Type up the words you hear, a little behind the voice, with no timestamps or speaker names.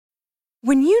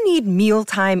When you need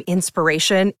mealtime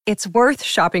inspiration, it's worth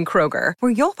shopping Kroger,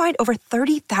 where you'll find over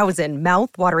 30,000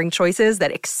 mouth-watering choices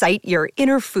that excite your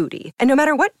inner foodie. And no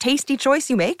matter what tasty choice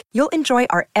you make, you'll enjoy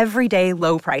our everyday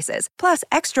low prices, plus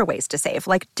extra ways to save,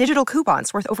 like digital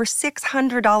coupons worth over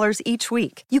 $600 each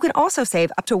week. You can also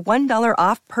save up to $1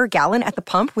 off per gallon at the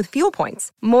pump with fuel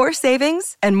points. More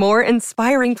savings and more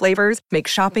inspiring flavors make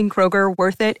shopping Kroger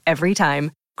worth it every time.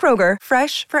 Kroger,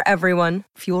 fresh for everyone.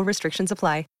 Fuel restrictions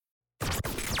apply.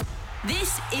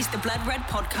 This is the Blood Red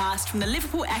podcast from the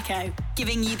Liverpool Echo,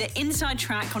 giving you the inside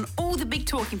track on all the big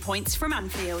talking points from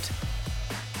Anfield.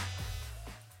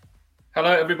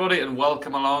 Hello everybody and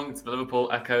welcome along to the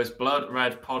Liverpool Echo's Blood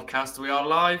Red podcast. We are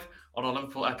live on our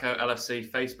Liverpool Echo LFC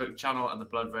Facebook channel and the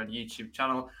Blood Red YouTube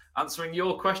channel, answering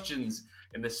your questions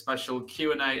in this special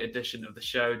Q&A edition of the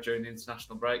show during the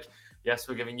international break. Yes,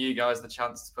 we're giving you guys the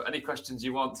chance to put any questions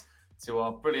you want to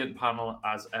our brilliant panel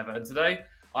as ever. And today,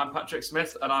 I'm Patrick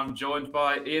Smith and I'm joined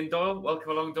by Ian Doyle.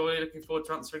 Welcome along, Doyle. Looking forward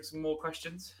to answering some more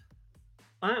questions.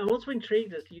 I'm also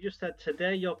intrigued, as you just said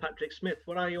today, you're Patrick Smith.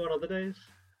 What are you on other days?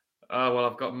 Well,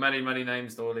 I've got many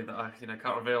names, Doyle, that I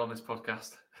can't reveal on this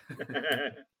podcast.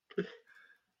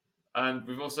 And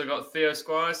we've also got Theo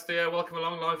Squires. Theo, welcome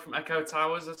along, live from Echo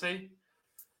Towers, I see.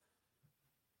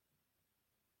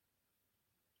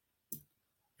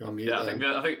 Yeah, I think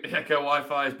the Echo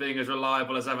Wi-Fi is being as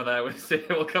reliable as ever there.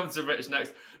 We'll come to Rich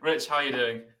next. Rich, how are you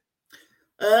doing?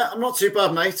 I'm not too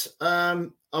bad, mate.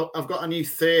 I've got a new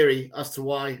theory as to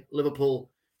why Liverpool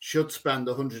should spend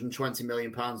 £120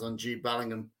 million on Jude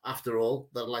Bellingham after all,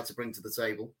 that I'd like to bring to the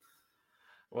table.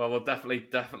 Well, we'll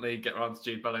definitely get around to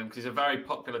Jude Bellingham because he's a very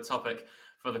popular topic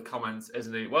for the comments,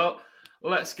 isn't he? Well,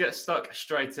 let's get stuck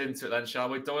straight into it then, shall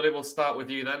we? Doyle, we'll start with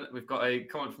you then. We've got a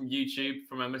comment from YouTube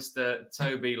from a Mr.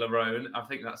 Toby Larone. I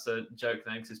think that's a joke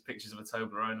name because it's pictures of a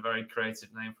Toblerone, a very creative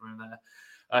name from him there.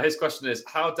 His question is,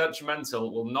 how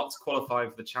detrimental will not qualifying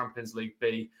for the Champions League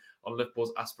be on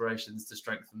Liverpool's aspirations to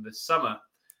strengthen this summer?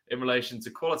 In relation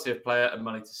to quality of player and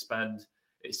money to spend,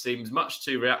 it seems much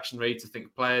too reactionary to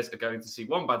think players are going to see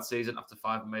one bad season after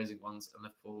 5 amazing ones and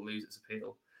Liverpool lose its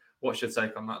appeal. What's your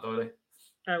take on that, Doyle?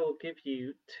 I will give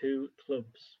you two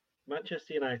clubs,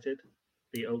 Manchester United,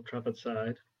 the Old Trafford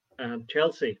side, and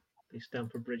Chelsea, the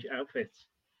Stamford Bridge outfits.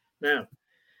 Now,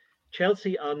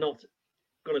 Chelsea are not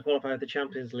going to qualify for the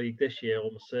Champions League this year,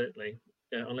 almost certainly,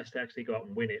 unless they actually go out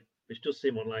and win it, which does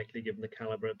seem unlikely given the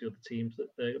calibre of the other teams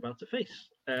that they're about to face,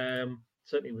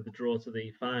 certainly with the draw to the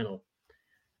final.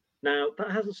 Now, that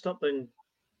hasn't stopped them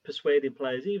persuading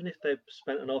players, even if they've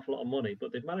spent an awful lot of money,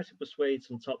 but they've managed to persuade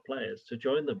some top players to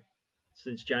join them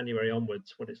since January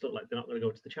onwards, when it's looked like they're not going to go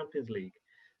to the Champions League.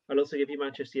 I'll also give you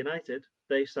Manchester United.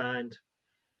 They signed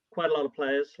quite a lot of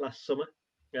players last summer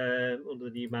under the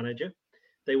new manager.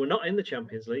 They were not in the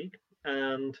Champions League,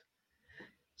 and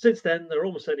since then, they're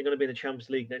almost certainly going to be in the Champions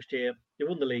League next year. They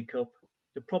won the League Cup.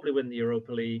 They'll probably win the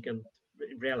Europa League, and the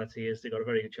reality is they've got a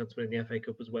very good chance of winning the FA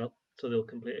Cup as well. So they'll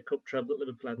complete a cup treble that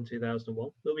Liverpool had in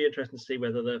 2001. It'll be interesting to see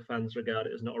whether their fans regard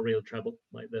it as not a real treble,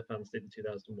 like their fans did in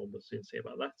 2001. We'll soon see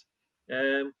about that.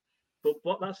 But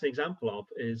what that's an example of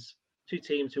is two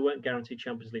teams who weren't guaranteed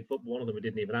Champions League football, one of them who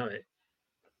didn't even have it,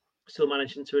 still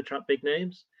managing to attract big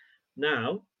names.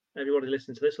 Now, everybody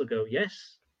listening to this will go,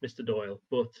 yes, Mr. Doyle,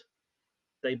 but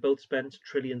they both spent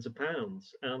trillions of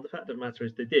pounds. And the fact of the matter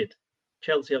is they did.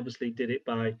 Chelsea obviously did it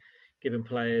by giving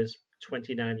players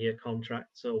 29-year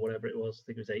contracts or whatever it was. I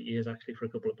think it was 8 years actually for a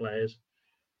couple of players.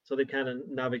 So they kind of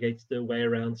navigated their way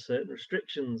around certain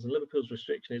restrictions. And Liverpool's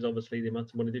restriction is obviously the amount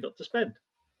of money they've got to spend,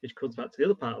 which comes back to the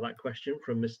other part of that question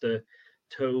from Mr.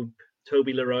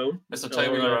 Toby Larone. Mr.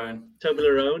 Toby Larone. Toby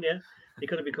Larone, yeah. He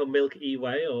could have become Milk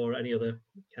E-Way or any other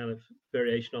kind of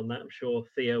variation on that. I'm sure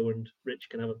Theo and Rich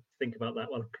can have a think about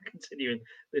that while I'm continuing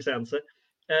this answer.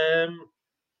 I've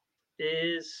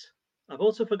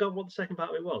also forgotten what the second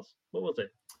part of it was. What was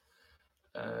it?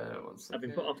 I've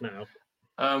been put off now.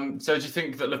 So do you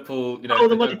think that Liverpool, the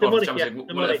money, will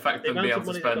affect them being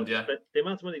able to spend? The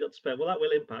amount of money they got to spend, well, that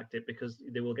will impact it because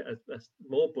they will get a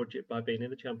more budget by being in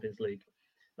the Champions League.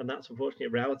 And that's unfortunately a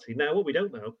reality. Now, what we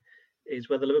don't know is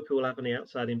whether Liverpool will have any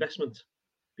outside investment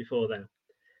before then.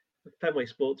 Fenway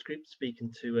Sports Group,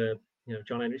 speaking to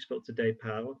John Henry, spoke to Dave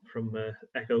Powell from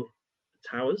Echo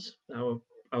Towers, our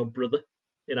brother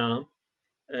in arm.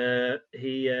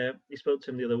 He spoke to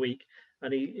him the other week,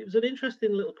 and it was an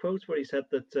interesting little quote where he said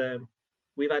that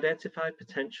we've identified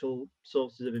potential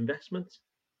sources of investment.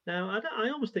 Now,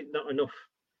 I almost think not enough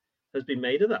has been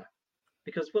made of that,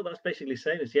 because what that's basically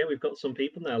saying is, we've got some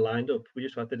people now lined up. We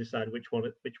just have to decide which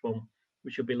one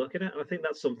we should be looking at. And I think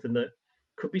that's something that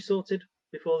could be sorted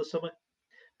before the summer,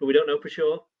 but we don't know for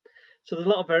sure. So there's a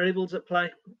lot of variables at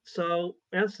play. So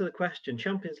the answer to the question,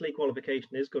 Champions League qualification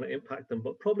is going to impact them,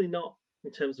 but probably not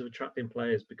in terms of attracting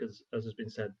players because, as has been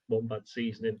said, one bad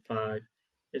season in 5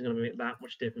 isn't going to make that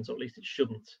much difference, or at least it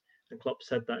shouldn't. And Klopp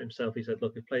said that himself. He said,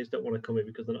 look, if players don't want to come here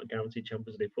because they're not guaranteed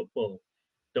Champions League football,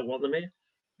 don't want them here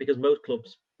because most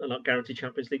clubs are not guaranteed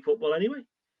Champions League football anyway.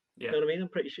 Yeah. You know what I mean? I'm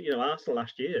pretty sure, Arsenal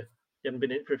last year, they haven't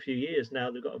been in for a few years.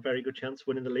 Now they've got a very good chance of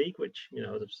winning the league, which,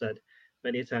 as I've said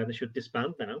many a time, they should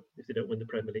disband now if they don't win the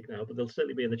Premier League now, but they'll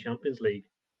certainly be in the Champions League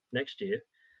next year.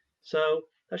 So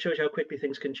that shows you how quickly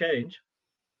things can change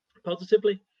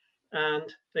positively. And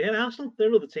again, Arsenal, they're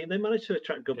another team. They managed to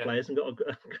attract good players and got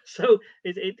so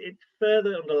it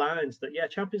further underlines that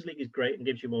Champions League is great and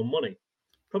gives you more money.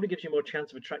 Probably gives you more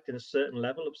chance of attracting a certain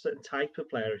level of certain type of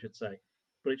player, I should say.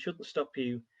 But it shouldn't stop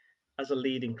you as a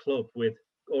leading club with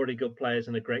already good players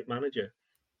and a great manager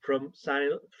from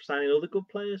signing other good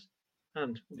players.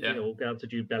 And we'll go on to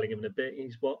Jude Bellingham in a bit.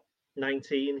 He's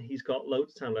 19. He's got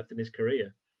loads of time left in his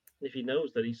career. And if he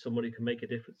knows that he's somebody who can make a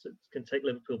difference, that can take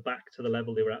Liverpool back to the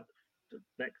level they were at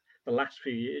the last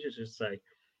few years, I should say,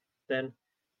 then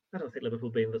I don't think Liverpool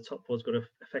being the top 4 is going to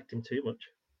affect him too much.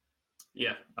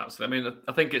 Yeah, absolutely. I mean,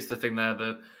 I think it's the thing there,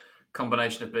 the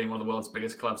combination of being one of the world's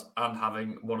biggest clubs and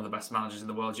having one of the best managers in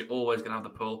the world. You're always going to have the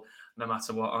pull, no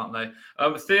matter what, aren't they?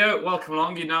 Theo, welcome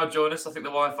along. You now join us. I think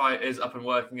the Wi-Fi is up and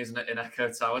working, isn't it, in Echo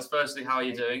Towers? Firstly, how are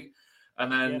you doing? And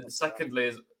then secondly,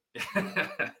 is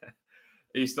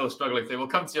are you still struggling, Theo? We'll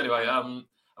come to you anyway.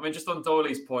 I mean, just on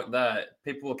Doyley's point there,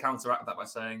 people will counteract that by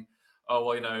saying, oh,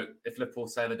 well, if Liverpool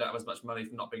say they don't have as much money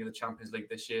from not being in the Champions League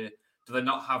this year, do they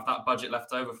not have that budget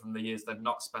left over from the years they've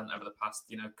not spent over the past,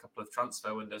 couple of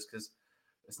transfer windows? Because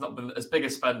it's not been as big a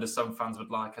spend as some fans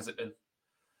would like, has it been?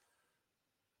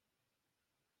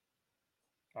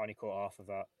 I only caught half of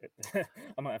that.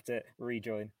 I might have to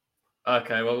rejoin.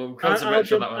 Okay, well, we'll come to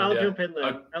Rich on that one. I'll jump in there.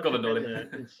 I'll jump in there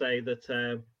and say that,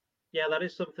 that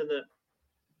is something that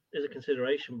is a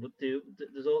consideration. But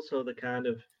there's also the kind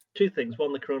of two things.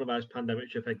 One, the coronavirus pandemic,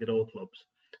 which affected all clubs.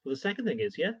 Well, the second thing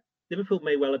is, Liverpool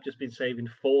may well have just been saving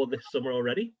for this summer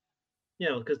already.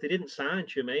 Because they didn't sign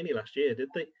Tchouameni last year, did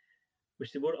they?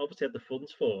 Which they would obviously had the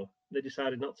funds for. They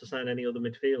decided not to sign any other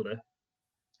midfielder.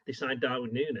 They signed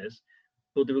Darwin Núñez,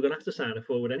 but they were going to have to sign a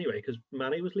forward anyway because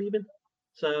Mane was leaving.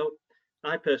 So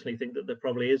I personally think that there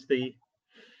probably is the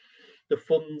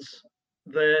funds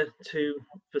there to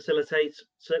facilitate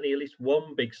certainly at least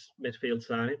one big midfield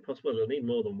signing. Possibly they'll need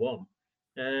more than one.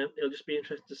 It'll just be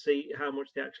interesting to see how much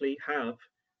they actually have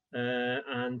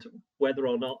and whether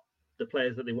or not the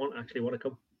players that they want actually want to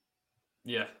come.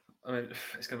 Yeah, I mean,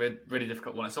 it's going to be a really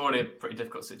difficult one. It's already a pretty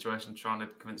difficult situation trying to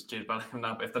convince Jude Bellingham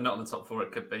now, but if they're not in the top 4,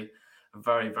 it could be a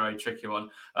very, very tricky one.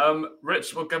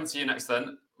 Rich, we'll come to you next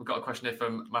then. We've got a question here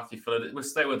from Matthew Fullard. We'll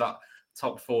stay with that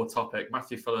top 4 topic.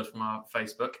 Matthew Fullard from our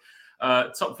Facebook.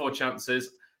 Top 4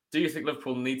 chances. Do you think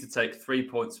Liverpool need to take 3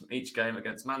 points from each game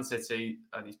against Man City,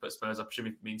 and he's put Spurs, I presume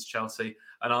it means Chelsea,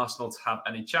 and Arsenal to have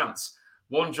any chance?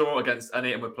 One draw against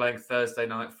any, and we're playing Thursday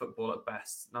night football at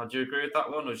best. Now, do you agree with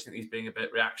that one, or do you think he's being a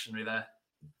bit reactionary there?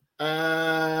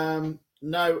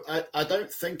 No, I don't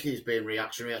think he's being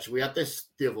reactionary. Actually, we had this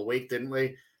the other week, didn't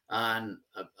we? And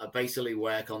I basically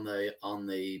work on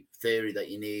the theory that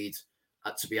you need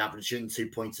to be averaging 2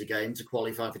 points a game to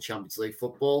qualify for Champions League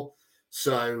football.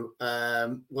 So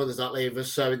what does that leave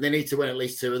us? So they need to win at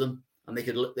least 2 of them, and they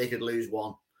could lose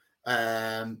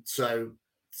 1.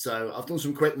 So I've done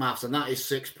some quick maths, and that is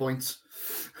 6 points.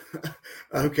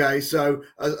 Okay, so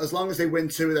as long as they win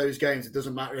 2 of those games, it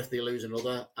doesn't matter if they lose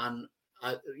another. And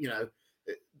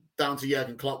down to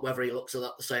Jurgen Klopp whether he looks at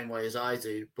that the same way as I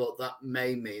do. But that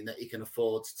may mean that he can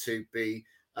afford to be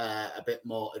a bit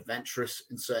more adventurous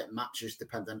in certain matches,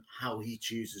 depending on how he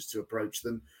chooses to approach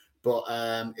them. But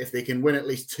if they can win at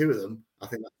least 2 of them, I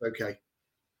think that's okay.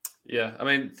 Yeah, I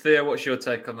mean, Theo, what's your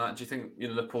take on that? Do you think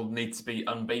Liverpool need to be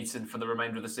unbeaten for the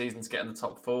remainder of the season to get in the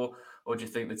top 4, or do you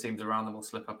think the teams around them will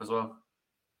slip up as well?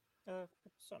 It'd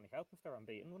certainly help if they're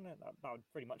unbeaten, wouldn't it? That would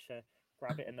pretty much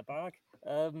grab it in the bag.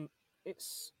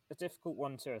 It's a difficult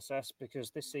one to assess because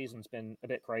this season's been a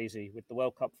bit crazy with the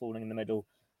World Cup falling in the middle,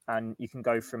 and you can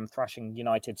go from thrashing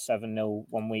United 7-0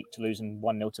 one week to losing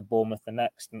 1-0 to Bournemouth the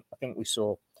next. And I think we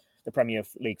saw the Premier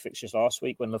League fixtures last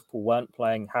week when Liverpool weren't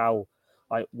playing, how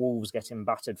Wolves getting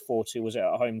battered 4-2 was it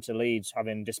at home to Leeds,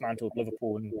 having dismantled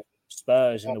Liverpool and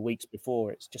Spurs in the weeks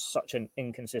before. It's just such an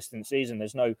inconsistent season.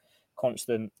 There's no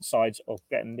constant sides of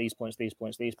getting these points. You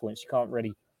can't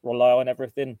really rely on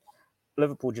everything.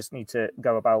 Liverpool just need to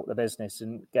go about the business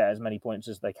and get as many points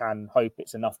as they can, hope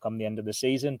it's enough come the end of the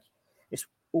season. It's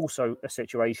also a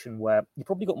situation where you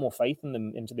probably got more faith in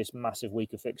them into this massive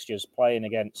week of fixtures, playing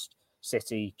against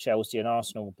City, Chelsea and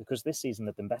Arsenal, because this season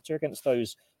they've been better against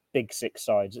those big six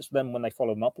sides. It's then when they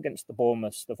follow them up against the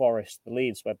Bournemouth, the Forest, the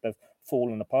Leeds, where they've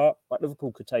fallen apart. Like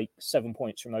Liverpool could take 7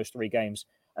 points from those 3 games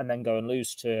and then go and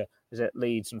lose to, is it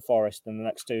Leeds and Forest, and the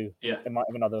next 2, they might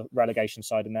have another relegation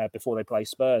side in there before they play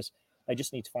Spurs. They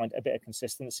just need to find a bit of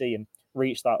consistency and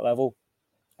reach that level.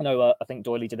 I know, I think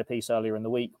Doyley did a piece earlier in the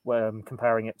week where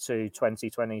comparing it to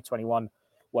 2020, 21,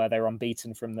 where they were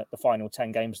unbeaten from the final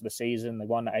 10 games of the season. They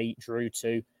won 8, drew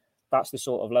 2. That's the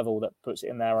sort of level that puts it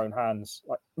in their own hands.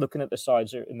 Like looking at the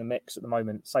sides in the mix at the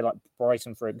moment, say like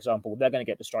Brighton, for example, they're going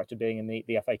to get distracted being in the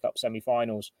FA Cup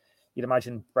semi-finals. You'd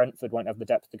imagine Brentford won't have the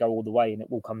depth to go all the way, and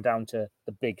it will come down to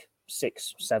the big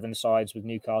 6, 7 sides with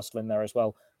Newcastle in there as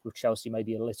well, with Chelsea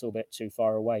maybe a little bit too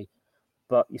far away.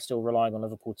 But you're still relying on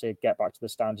Liverpool to get back to the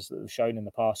standards that they've shown in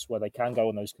the past, where they can go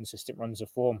on those consistent runs of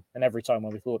form. And every time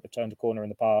when we thought they've turned a corner in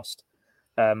the past,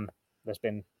 there's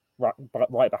been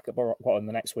right back at bottom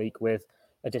the next week with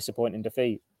a disappointing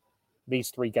defeat. These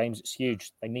 3 games, it's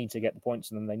huge. They need to get the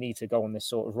points in them. They need to go on this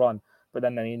sort of run. But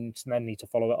then they need to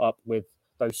follow it up with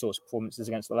those sorts of performances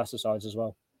against the lesser sides as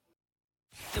well.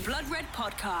 The Blood Red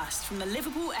Podcast from the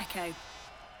Liverpool Echo.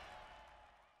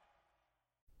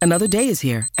 Another day is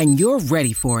here, and you're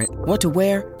ready for it. What to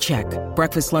wear? Check.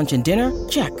 Breakfast, lunch, and dinner?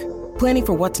 Check. Planning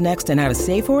for what's next and how to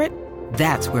save for it?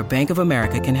 That's where Bank of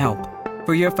America can help.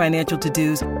 For your financial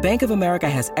to-dos, Bank of America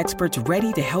has experts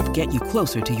ready to help get you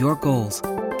closer to your goals.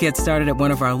 Get started at one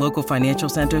of our local financial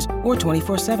centers or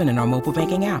 24/7 in our mobile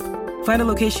banking app. Find a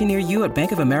location near you at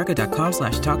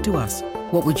bankofamerica.com/talktous.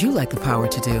 What would you like the power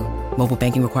to do? Mobile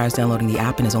banking requires downloading the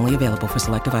app and is only available for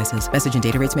select devices. Message and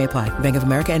data rates may apply. Bank of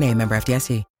America N.A., member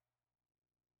FDIC.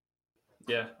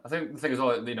 Yeah, I think the thing is, there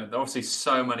are obviously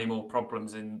so many more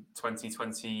problems in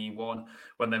 2021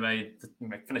 when they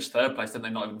finished 3rd place, didn't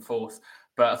they? Not even 4th.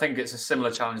 But I think it's a similar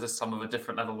challenge this time of a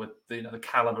different level with the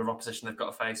caliber of opposition they've got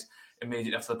to face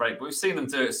immediately after the break. But we've seen them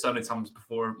do it so many times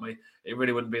before, haven't we? It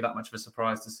really wouldn't be that much of a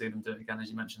surprise to see them do it again, as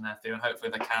you mentioned there, Theo. And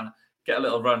hopefully they can get a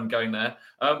little run going there.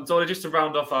 Dolly, just to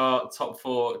round off our top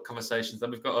 4 conversations,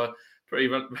 then we've got a pretty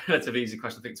relatively easy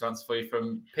question, I think, to answer for you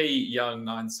from P Young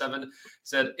 97.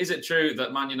 Said, is it true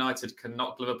that Man United can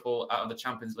knock Liverpool out of the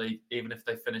Champions League even if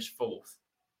they finish 4th?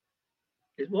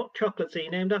 What chocolate's he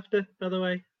named after, by the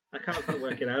way? I can't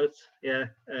work it out. Yeah.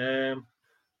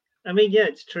 I mean, yeah,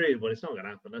 it's true, but it's not going to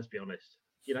happen, let's be honest.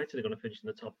 United are going to finish in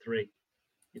the top 3.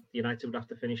 United would have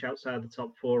to finish outside the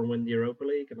top 4 and win the Europa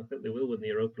League, and I think they will win the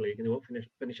Europa League, and they won't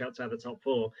finish outside the top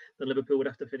 4. Then Liverpool would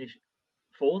have to finish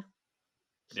 4th.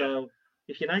 So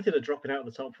if United are dropping out of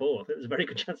the top 4, I think there's a very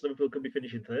good chance Liverpool could be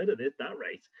finishing 3rd at that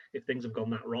rate if things have gone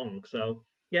that wrong. So,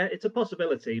 yeah, it's a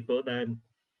possibility, but then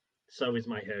so is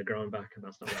my hair growing back, and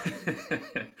that's not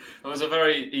right. Well, it's a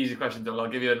very easy question, Dylan. I'll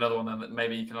give you another one then that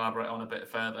maybe you can elaborate on a bit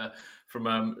further from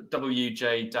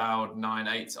WJ Dowd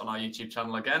 98 on our YouTube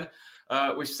channel again.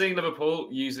 We've seen Liverpool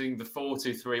using the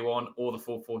 4-2-3-1 or the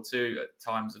 4-4-2 at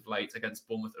times of late against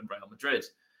Bournemouth and Real Madrid.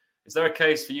 Is there a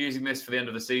case for using this for the end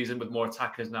of the season with more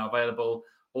attackers now available?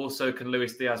 Also, can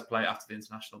Luis Diaz play after the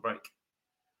international break?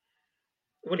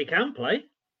 Well, he can play.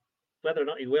 Whether or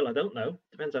not he will, I don't know.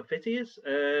 Depends how fit he is.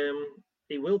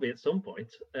 He will be at some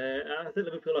point. I think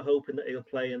Liverpool are hoping that he'll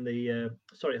play in the...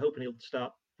 hoping he'll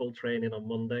start full training on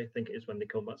Monday. I think it is when they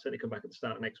come back. Certainly come back at the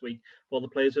start of next week. All the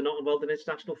players who are not involved in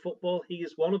international football, he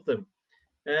is one of them.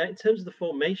 In terms of the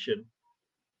formation,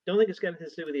 I don't think it's got anything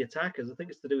to do with the attackers. I think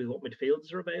it's to do with what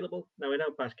midfielders are available. Now, I know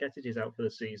Bajcetic is out for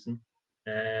the season.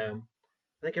 I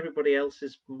think everybody else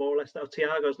is more or less... Oh,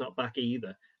 Thiago's not back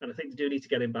either. And I think they do need to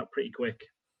get him back pretty quick.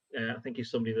 I think he's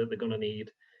somebody that they're going to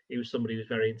need. He was somebody who was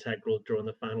very integral during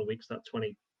the final weeks of that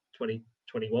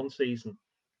 2021 season.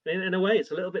 In a way,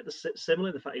 it's a little bit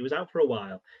similar. The fact he was out for a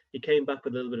while, he came back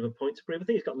with a little bit of a point to prove. I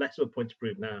think he's got less of a point to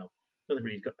prove now.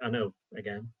 I know,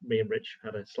 again, me and Rich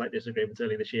had a slight disagreement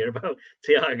earlier this year about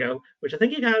Thiago, which I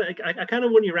think I kind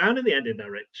of won you round in the end, didn't I,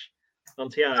 Rich? On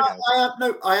Thiago.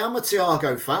 I am a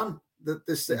Thiago fan.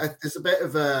 There's a bit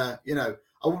of a,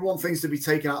 I wouldn't want things to be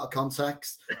taken out of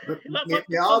context.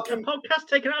 Podcast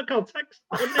taken out of context.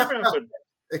 That would never happen.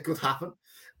 It could happen.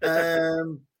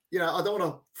 I don't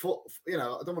want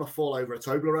to fall over a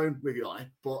Toblerone with you on it,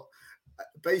 but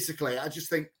basically, I just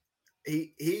think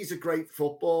he's a great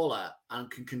footballer and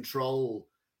can control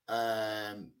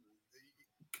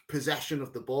possession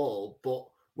of the ball. But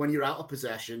when you're out of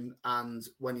possession and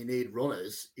when you need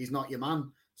runners, he's not your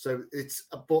man. So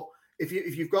but if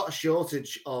you've got a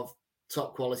shortage of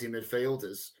top quality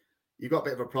midfielders, you've got a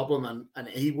bit of a problem, and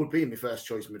he would be in my first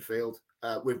choice midfield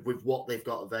with what they've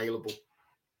got available.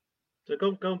 So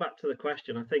going back to the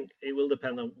question, I think it will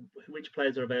depend on which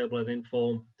players are available and in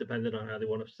form, depending on how they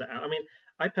want to set out. I mean,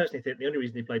 I personally think the only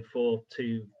reason he played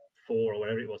 4-2-4 or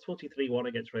whatever it was, 4-2-3-1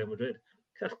 against Real Madrid,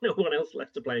 because no one else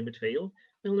left to play in midfield.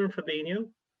 Milner and Fabinho,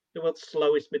 the world's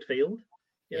slowest midfield.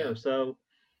 You know, so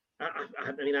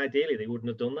I mean, ideally they wouldn't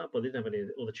have done that, but they didn't have any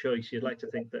other choice. You'd like to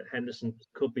think that Henderson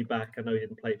could be back. I know he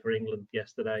didn't play for England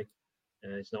yesterday.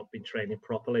 He's not been training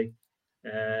properly.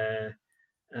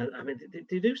 I mean,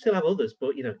 they do still have others,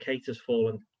 but you know, Kate has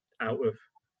fallen out of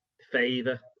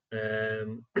favour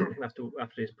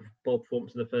after his poor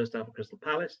performance in the first half of Crystal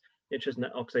Palace. Interesting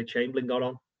that Oxlade-Chamberlain got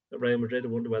on at Real Madrid. I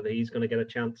wonder whether he's going to get a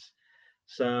chance.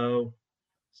 So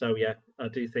yeah, I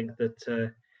do think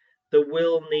that there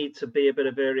will need to be a bit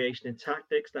of variation in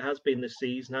tactics. There has been this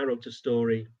season. I wrote a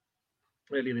story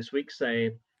earlier this week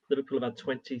saying Liverpool have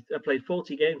had played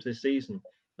 40 games this season,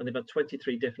 and they've had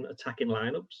 23 different attacking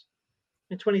lineups.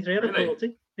 In 23 out of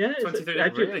 40. Yeah. 23,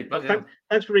 really?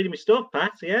 Thanks for reading my stuff,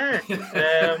 Pat. Yeah.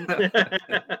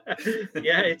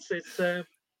 Yeah, it's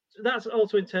that's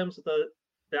also in terms of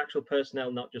the actual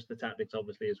personnel, not just the tactics,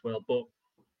 obviously, as well. But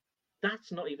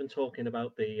that's not even talking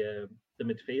about the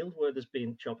midfield, where there's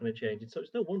been chopping and changing. So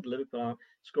it's no wonder Liverpool aren't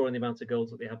scoring the amount of goals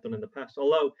that they have done in the past.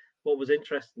 Although what was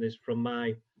interesting is, from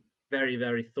my very,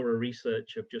 very thorough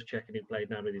research of just checking who played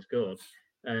now he's good,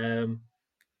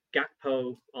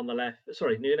 Gakpo on the left,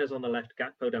 Nunez on the left,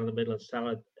 Gakpo down the middle, and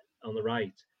Salah on the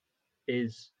right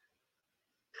is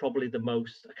probably the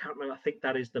most. I can't remember. I think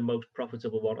that is the most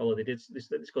profitable one. Although they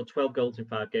scored 12 goals in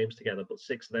 5 games together, but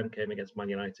 6 of them came against Man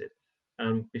United.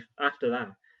 And after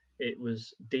that, it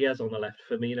was Diaz on the left,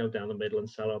 Firmino down the middle, and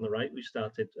Salah on the right, who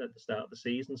started at the start of the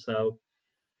season. So,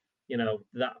 you know,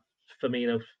 that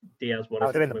Firmino, Diaz, one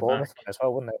would have been the Bournemouth as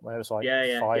well, wouldn't it? When it was like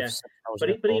 5, 6 But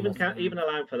even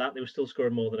allowing for that, they were still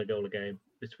scoring more than a goal a game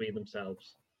between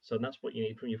themselves. So that's what you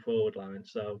need from your forward line.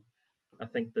 So I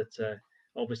think that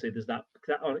obviously there's that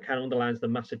kind of underlines the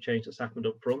massive change that's happened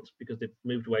up front, because they've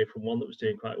moved away from one that was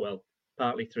doing quite well,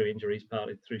 partly through injuries,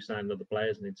 partly through signing other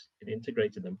players, and it's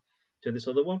integrated them to this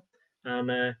other one.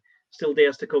 And still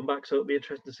Diaz to come back, so it'll be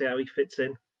interesting to see how he fits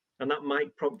in. And that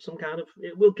might prompt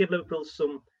it will give Liverpool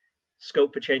some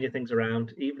scope for changing things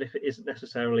around, even if it isn't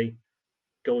necessarily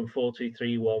going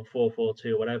 4-2-3-1,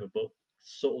 4-4-2, whatever, but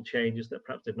subtle changes that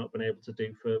perhaps they've not been able to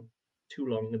do for too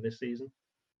long in this season.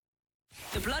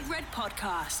 The Blood Red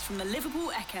Podcast from the Liverpool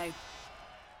Echo.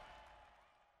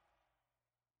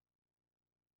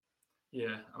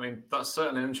 Yeah, I mean, that's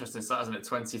certainly an interesting stat, isn't it?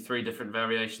 23 different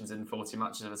variations in 40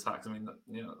 matches of attacks. I mean,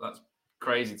 that's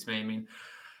crazy to me. I mean,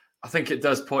 I think it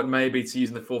does point maybe to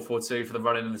using the 4-4-2 for the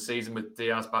run-in of the season with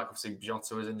Diaz back. Obviously,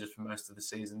 Jota was injured for most of the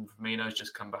season. Firmino's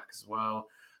just come back as well.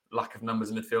 Lack of numbers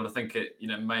in midfield. I think it,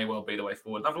 may well be the way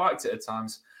forward. I've liked it at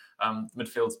times.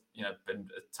 Midfield's, been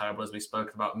terrible, as we've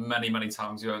spoken about many, many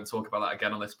times. We won't talk about that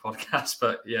again on this podcast,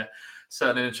 but yeah,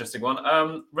 certainly an interesting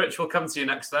one. Rich, we'll come to you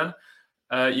next then.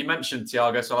 You mentioned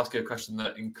Thiago, so I'll ask you a question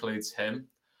that includes him.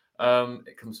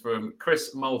 It comes from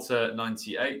Chris Malta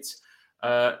 98.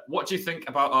 What do you think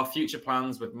about our future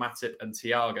plans with Matip and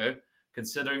Thiago,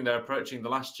 considering they're approaching the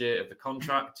last year of the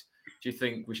contract? Do you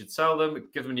think we should sell them,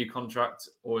 give them a new contract,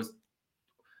 or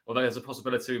there's a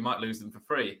possibility we might lose them for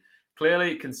free?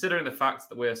 Clearly, considering the fact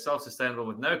that we are self-sustainable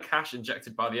with no cash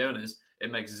injected by the owners,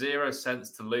 it makes zero sense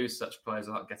to lose such players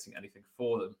without getting anything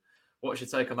for them. What's your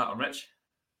take on that one, Rich?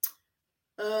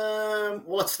 Well,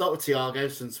 let's start with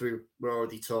Thiago, since we were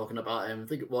already talking about him. I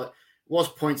think it was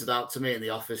pointed out to me in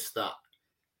the office that,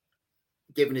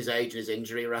 given his age and his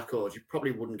injury record, you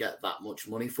probably wouldn't get that much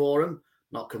money for him,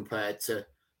 not compared to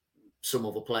some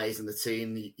other players in the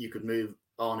team. You could move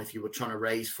on if you were trying to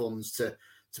raise funds to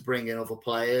bring in other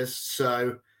players.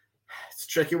 So it's a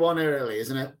tricky one here, really,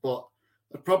 isn't it? But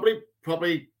I'd probably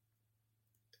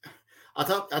I'd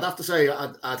have to say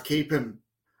I'd keep him,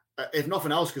 if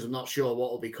nothing else, because I'm not sure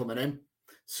what will be coming in.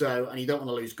 So, and you don't want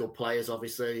to lose good players,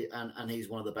 obviously, and he's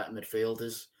one of the better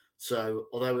midfielders. So,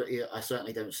 although I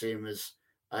certainly don't see him as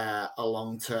a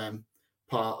long-term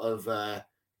part of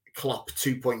Klopp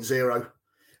 2.0,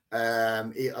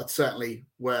 it's certainly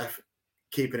worth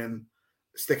keeping him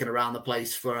sticking around the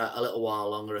place for a little while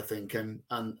longer, I think. And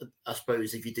I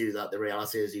suppose if you do that, the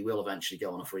reality is he will eventually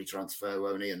go on a free transfer,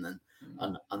 won't he? And then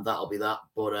and that'll be that.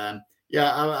 But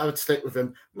yeah, I would stick with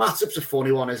him. Matip's a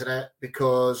funny one, isn't it?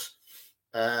 Because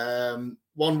 1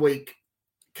 week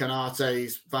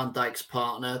Konate's Van Dijk's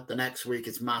partner, the next week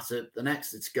it's Matip, the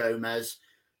next it's Gomez.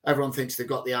 Everyone thinks they've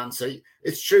got the answer.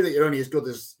 It's true that you're only as good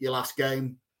as your last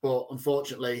game, but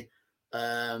unfortunately,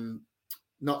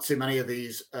 not too many of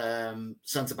these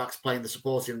centre-backs playing the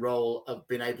supporting role have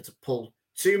been able to pull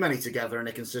too many together in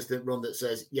a consistent run that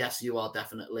says, yes, you are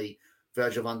definitely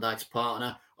Virgil van Dijk's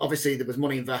partner. Obviously, there was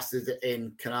money invested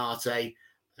in Canate.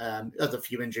 Had a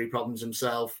few injury problems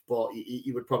himself, but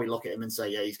you would probably look at him and say,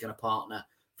 yeah, he's going to partner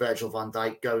Virgil van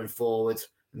Dijk going forward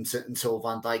until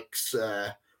Van Dijk's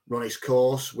run his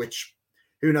course, which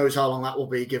who knows how long that will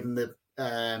be given the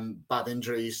bad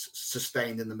injuries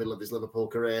sustained in the middle of his Liverpool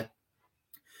career.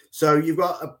 So you've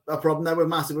got a problem there with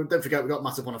Matip. Don't forget, we got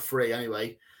Matip on a free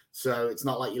anyway, so it's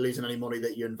not like you're losing any money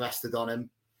that you invested on him.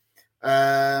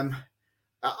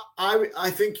 I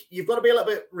think you've got to be a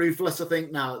little bit ruthless, I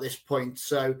think, now at this point.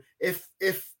 So if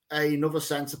another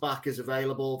centre-back is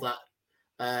available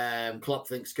that Klopp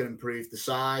thinks can improve the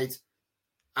side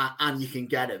and you can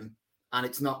get him, and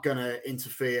it's not going to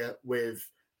interfere with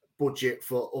budget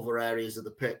for other areas of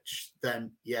the pitch,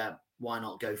 then, yeah, why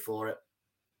not go for it?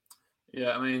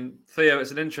 Yeah, I mean, Theo,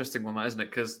 it's an interesting one, isn't it?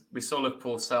 Because we saw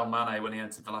Liverpool sell Mane when he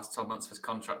entered the last 12 months of his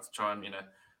contract to try and,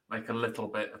 make a little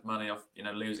bit of money off,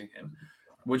 losing him.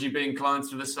 Would you be inclined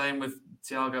to do the same with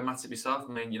Thiago Matip yourself?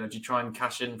 I mean, do you try and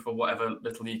cash in for whatever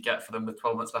little you get for them with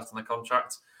 12 months left on the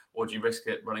contract, or do you risk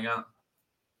it running out?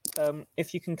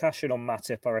 If you can cash in on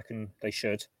Matip, I reckon they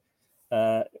should.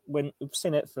 When we've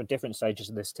seen it for different stages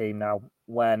of this team now,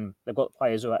 when they've got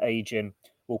players who are aging,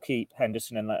 we'll keep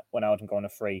Henderson and let Wijnaldum go on a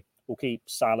free. We'll keep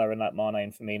Salah and let Mane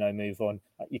and Firmino move on.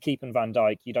 You're keeping Van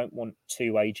Dijk. You don't want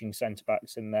two aging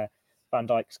centre-backs in there. Van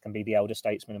Dijk can be the elder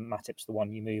statesman and Matip's the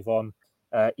one you move on.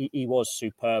 He was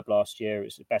superb last year. It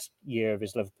was the best year of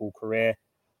his Liverpool career.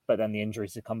 But then the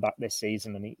injuries have come back this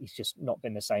season and he's just not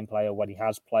been the same player when he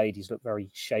has played. He's looked very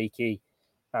shaky.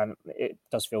 And it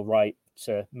does feel right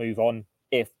to move on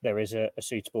if there is a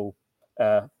suitable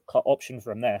option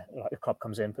for him there. Like the club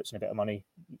comes in, puts in a bit of money,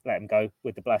 let him go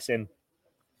with the blessing.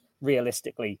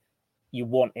 Realistically, you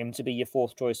want him to be your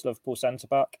fourth choice Liverpool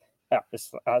centre-back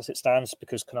as it stands,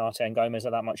 because Canate and Gomez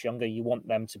are that much younger. You want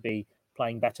them to be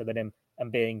playing better than him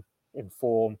and being in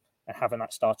form and having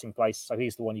that starting place. So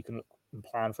he's the one you can look and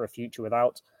plan for a future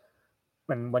without.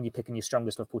 And when you're picking your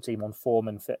strongest Liverpool team on form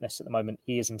and fitness at the moment,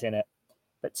 he isn't in it.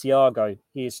 But Thiago,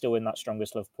 he is still in that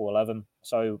strongest Liverpool 11.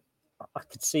 So I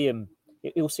could see him,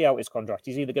 he'll see out his contract.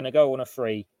 He's either going to go on a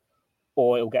free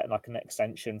or he'll get like an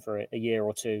extension for a year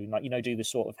or two. Like, do the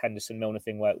sort of Henderson Milner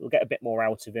thing where we'll get a bit more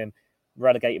out of him,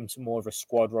 relegate him to more of a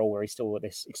squad role where he's still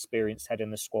this experienced head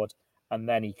in the squad, and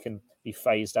then he can be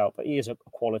phased out. But he is a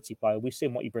quality player. We've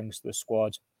seen what he brings to the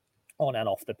squad on and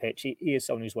off the pitch. He is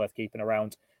someone who's worth keeping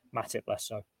around. Matip less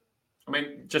so. I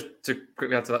mean, just to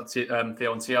quickly add to that,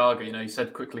 Theo, on Thiago, you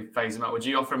said quickly phase him out. Would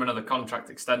you offer him another contract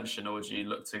extension, or would you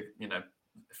look to,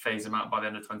 phase him out by the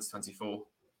end of 2024?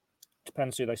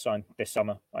 Depends who they sign this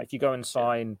summer. Like if you go and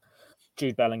sign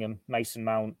Jude Bellingham, Mason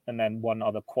Mount, and then one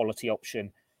other quality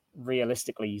option,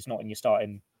 realistically, he's not in your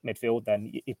starting midfield,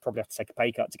 then you'd probably have to take a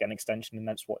pay cut to get an extension, and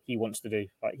that's what he wants to do.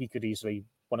 Like he could easily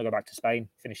want to go back to Spain,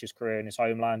 finish his career in his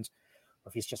homeland, or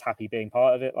if he's just happy being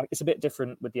part of it. Like it's a bit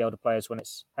different with the elder players when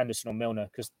it's Henderson or Milner,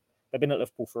 because they've been at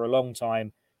Liverpool for a long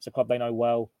time. It's a club they know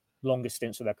well, longest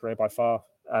stints of their career by far,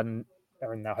 and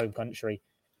they're in their home country.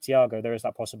 Thiago, there is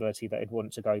that possibility that he'd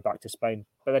want to go back to Spain.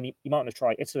 But then you might want to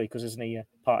try Italy, because isn't he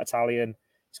part Italian?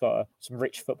 He's got some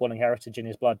rich footballing heritage in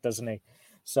his blood, doesn't he?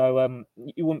 So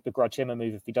you wouldn't begrudge him a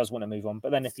move if he does want to move on. But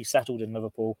then if he's settled in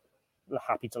Liverpool, we're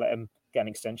happy to let him get an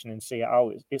extension and see it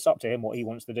out. It's up to him what he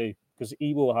wants to do, because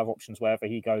he will have options wherever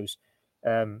he goes,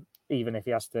 even if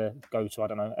he has to go to, I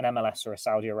don't know, an MLS or a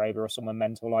Saudi Arabia or someone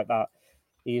mental like that.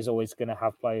 He is always going to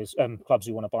have players, clubs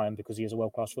who want to buy him because he is a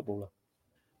world-class footballer.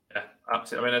 Yeah,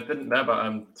 absolutely. I mean, I didn't know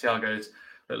about Thiago's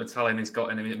little Italian he's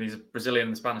got in him. He's Brazilian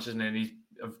and Spanish, isn't he? And he's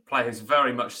a player who's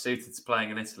very much suited to playing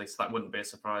in Italy, so that wouldn't be a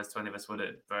surprise to any of us, would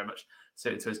it? Very much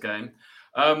suited to his game.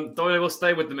 Doyle, we'll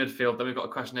stay with the midfield. Then we've got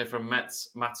a question here from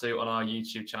Matu on our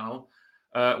YouTube channel.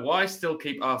 Why still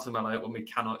keep Arthur Melo when we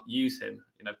cannot use him?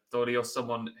 Doyle, you're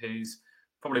someone who's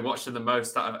probably watched him the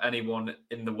most out of anyone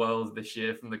in the world this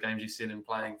year from the games you've seen him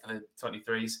playing for the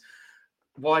 23s.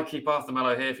 Why keep Arthur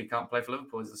Melo here if he can't play for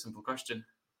Liverpool is the simple question.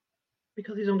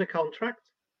 Because he's under contract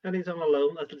and he's on a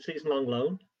loan, a season-long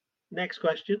loan. Next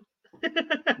question.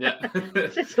 Yeah.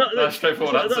 It's not that's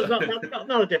straightforward answer. That's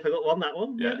not a difficult one, that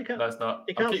one. Yeah, that's not.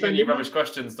 I'll keep giving you rubbish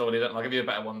questions, Dory. I'll give you a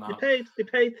better one now. They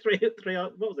paid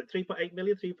 3.8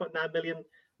 million, 3.9 million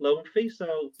loan fee,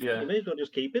 so you may as well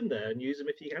just keep him there and use him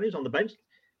if you can. He was on the bench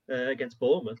against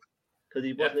Bournemouth because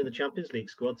he wasn't in the Champions League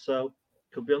squad, so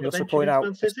could be on the bench point against out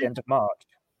Man City. it's the end of March.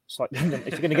 It's like, if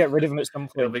you're going to get rid of him at some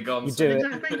point, he'll be gone. You do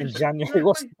it in January.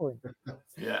 What's the point?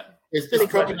 Yeah. It's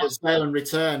probably not sale and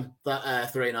return, that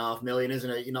 3.5 million, isn't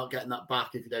it? You're not getting that back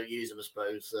if you don't use them, I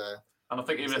suppose. And I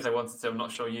think even if they wanted to, I'm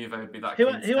not sure Juve would be that Who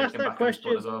keen to asked take him that back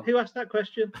question? as well. Who asked that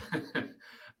question?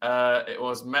 It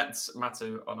was Mets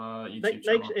Matu on our YouTube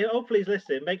channel. Hopefully he's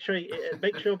listening. Make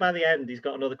sure by the end he's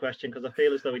got another question, because I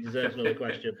feel as though he deserves another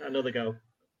question. Another go.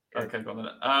 Okay, go on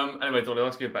then. Anyway, Dolly, I'll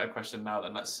ask you a better question now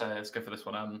then. Let's go for this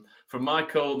one. From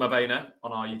Michael Mabena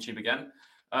on our YouTube again.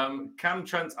 Can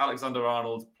Trent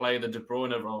Alexander-Arnold play the De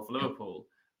Bruyne role for Liverpool?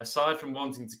 Aside from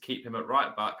wanting to keep him at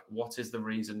right back, what is the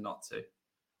reason not to?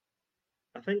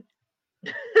 I think,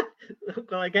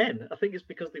 well, again, I think it's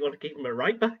because they want to keep him at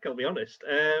right back, I'll be honest.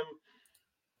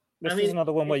 This is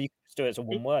another one where you can do it as a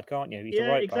one word, can't you? He's a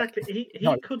right exactly.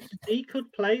 back. He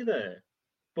could play there,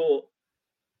 but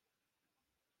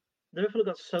Liverpool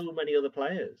have got so many other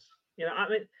players. I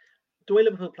mean, the way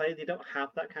Liverpool play, they don't have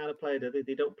that kind of player, do they?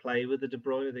 They don't play with the De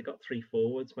Bruyne. They've got 3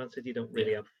 forwards. Man City don't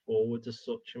really have forwards as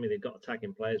such. I mean, they've got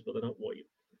attacking players, but they're not what you...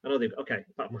 I know they've... Okay,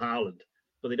 apart from Haaland.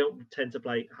 But they don't tend to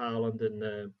play Haaland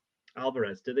and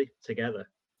Alvarez, do they? Together.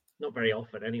 Not very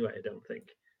often, anyway, I don't think.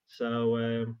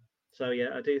 So yeah,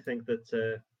 I do think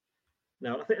that...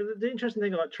 No, I think the interesting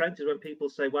thing about Trent is when people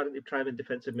say, why don't you try him in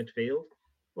defensive midfield?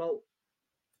 Well,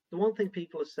 the one thing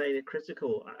people are saying are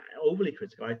critical, overly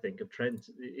critical, I think, of Trent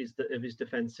is that of his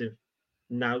defensive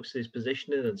nous, his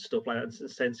positioning and stuff like that,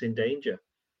 and sensing danger.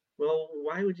 Well,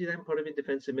 why would you then put him in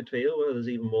defensive midfield? Well, there's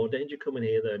even more danger coming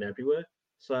here, there, and everywhere.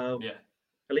 So,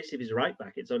 at least if he's right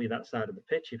back, it's only that side of the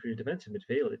pitch. If you're in defensive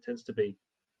midfield,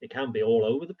 it can be all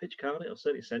over the pitch, can't it? Or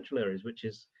certainly central areas, which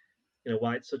is,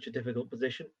 why it's such a difficult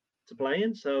position to play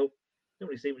in. So, I don't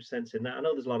really see much sense in that. I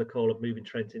know there's a lot of call of moving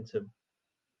Trent into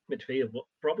midfield, but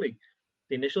probably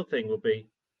the initial thing would be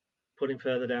put him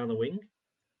further down the wing.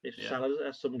 If Salah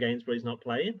has some games where he's not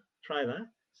playing, try that,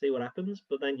 see what happens.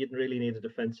 But then you'd really need a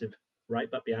defensive right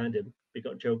back behind him. We've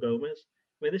got Joe Gomez.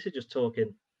 I mean, this is just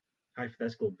talking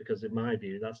hypothetical, because in my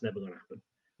view, that's never going to happen.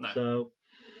 No. So,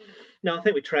 no, I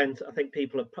think with Trent, I think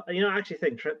people have, I actually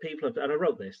think people have, and I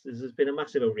wrote this, there's been a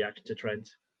massive overreaction to Trent.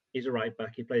 He's a right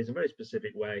back. He plays in a very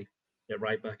specific way.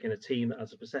 Right back in a team that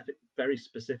has a very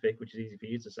specific, which is easy for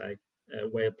you to say,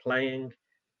 way of playing.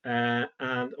 And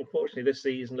unfortunately, this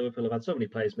season, Liverpool have had so many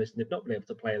players missing, they've not been able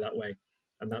to play that way.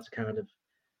 And that's kind of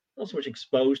not so much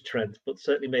exposed Trent, but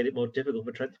certainly made it more difficult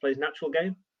for Trent to play his natural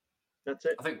game. That's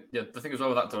it. I think, the thing as well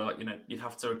with that, though, you'd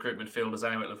have to recruit midfielders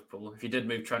anyway at Liverpool. If you did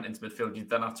move Trent into midfield, you'd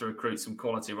then have to recruit some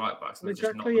quality right backs. And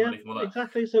Exactly, just not for that.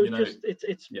 Exactly. So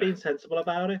it's being sensible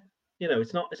about it.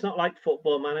 It's not like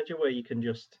Football Manager where you can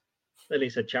just... At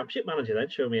least a Championship Manager, then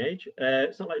show me age.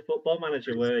 It's not like Football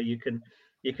Manager where you can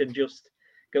just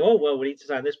go, oh well, we need to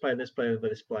sign this player and this player for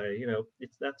this player.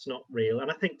 That's not real. And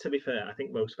I think, to be fair, I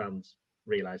think most fans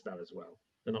realise that as well.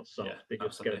 They're not soft. They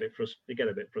just get a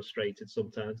bit frustrated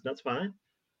sometimes. That's fine.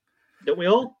 Don't we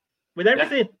all? With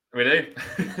everything. Yeah, we do,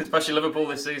 especially Liverpool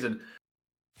this season.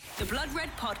 The Blood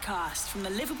Red Podcast from the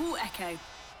Liverpool Echo.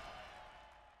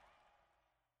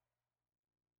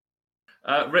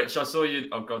 Rich, I saw you.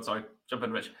 Oh God, sorry. Jump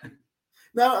in, Rich.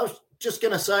 No, I was just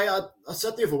going to say, I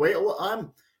said the other week,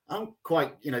 I'm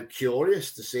quite,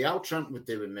 curious to see how Trent would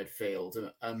do in midfield.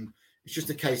 And it's just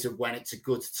a case of when it's a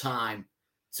good time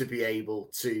to be able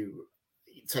to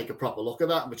take a proper look at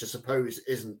that, which I suppose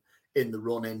isn't in the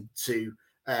running to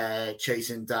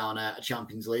chasing down a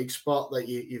Champions League spot that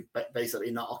you've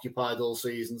basically not occupied all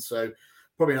season. So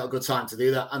probably not a good time to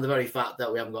do that. And the very fact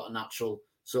that we haven't got a natural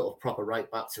sort of proper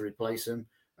right back to replace him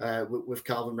with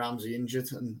Calvin Ramsey injured,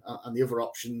 and the other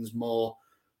options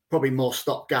probably more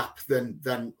stopgap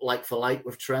than like for like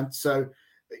with Trent. So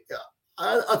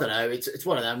I don't know. It's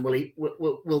one of them.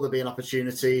 Will there be an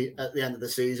opportunity at the end of the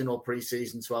season or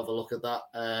pre-season to have a look at that?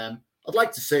 I'd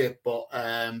like to see it, but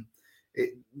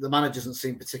the manager doesn't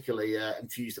seem particularly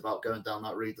enthused about going down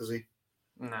that route, does he?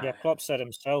 No. Yeah, Klopp said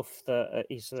himself that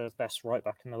he's the best right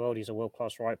back in the world. He's a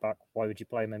world-class right back. Why would you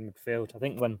play him in midfield? I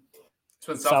think when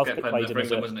Southgate played in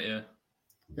England, wasn't it?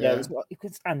 Yeah, it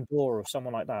was Andorra or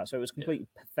someone like that. So it was a completely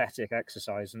pathetic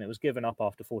exercise, and it was given up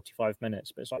after 45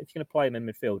 minutes. But it's like, if you're going to play him in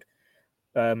midfield,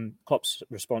 Klopp's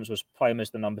response was play him as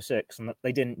the number 6, and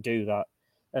they didn't do that.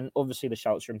 And obviously the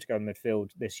shouts for him to go in midfield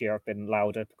this year have been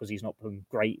louder because he's not been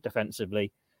great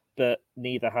defensively, but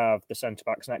neither have the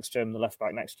centre-backs next to him, the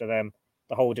left-back next to them,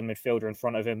 the holding midfielder in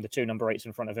front of him, the 2 number 8s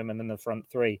in front of him, and then the front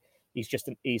 3. He's just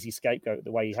an easy scapegoat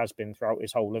the way he has been throughout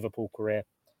his whole Liverpool career.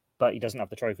 But he doesn't have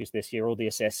the trophies this year or the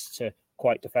assists to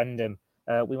quite defend him.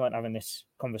 We weren't having this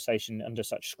conversation under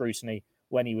such scrutiny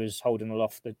when he was holding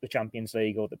aloft the Champions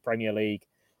League or the Premier League,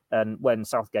 and when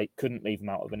Southgate couldn't leave him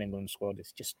out of an England squad.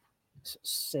 It's just a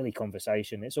silly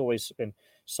conversation. It's always been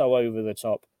so over the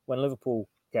top. When Liverpool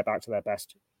get back to their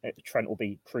best, Trent will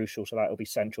be crucial to that. It'll be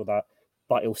central to that,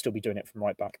 but he'll still be doing it from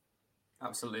right back.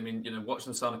 Absolutely. I mean, watching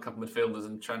them sign a couple of midfielders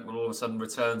and Trent will all of a sudden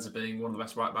return to being one of the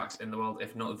best right backs in the world,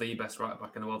 if not the best right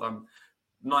back in the world. I'm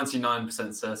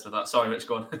 99% certain of that. Sorry, Rich,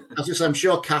 go on. I'm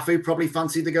sure Cafu probably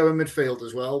fancied to go in midfield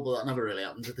as well, but that never really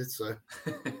happened, did it? So,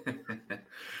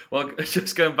 well,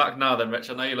 just going back now then,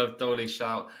 Rich, I know you love Dolly's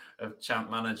shout of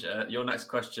champ manager. Your next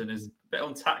question is a bit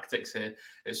on tactics here.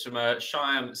 It's from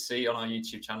Cheyenne C on our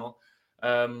YouTube channel.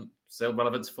 Still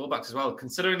relevant to fullbacks as well.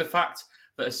 Considering the fact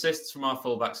that assists from our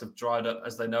fullbacks have dried up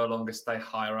as they no longer stay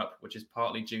higher up, which is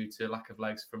partly due to lack of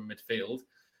legs from midfield,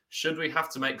 should we have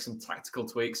to make some tactical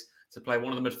tweaks to play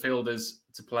one of the midfielders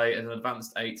to play in an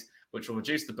advanced 8, which will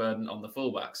reduce the burden on the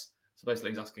fullbacks? So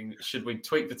basically he's asking, should we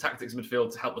tweak the tactics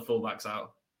midfield to help the fullbacks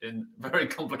out? In very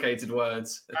complicated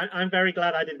words. I'm very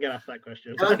glad I didn't get asked that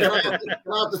question. Can I have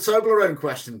the Toblerone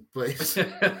question, please? Or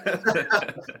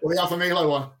the Alpha Milo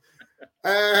one?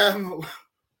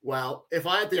 Well, if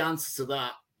I had the answer to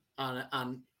that,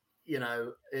 and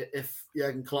if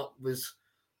Jurgen Klopp was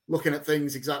looking at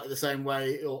things exactly the same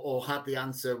way, or had the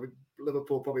answer,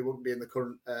 Liverpool probably wouldn't be in the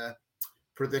current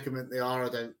predicament they are. I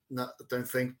don't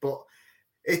think, but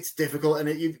it's difficult, and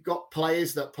you've got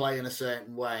players that play in a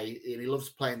certain way, and he loves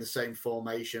playing the same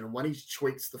formation. And when he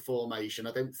tweaks the formation,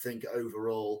 I don't think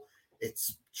overall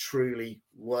it's truly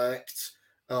worked,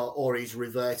 or he's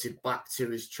reverted back to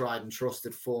his tried and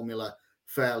trusted formula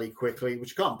fairly quickly,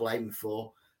 which I can't blame him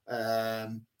for.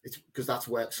 It's because that's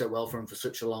worked so well for him for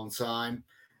such a long time.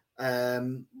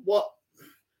 Whether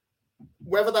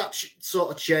that sort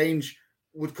of change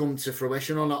would come to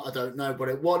fruition or not, I don't know.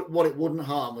 But what it wouldn't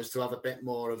harm was to have a bit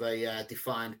more of a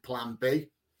defined plan B,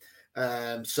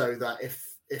 so that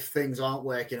if things aren't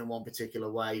working in one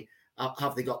particular way,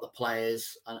 have they got the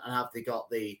players and have they got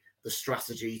the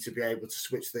strategy to be able to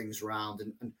switch things around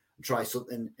and try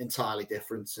something entirely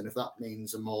different? And if that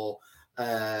means a more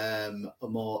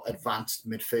advanced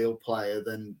midfield player,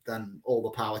 then all the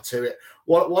power to it.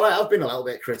 What I have been a little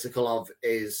bit critical of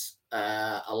is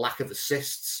a lack of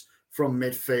assists from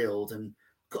midfield, and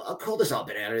I called this out a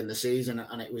bit earlier in the season,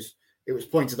 and it was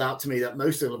pointed out to me that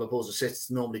most of Liverpool's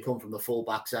assists normally come from the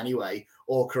fullbacks anyway,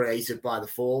 or created by the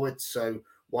forwards. So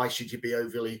why should you be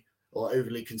overly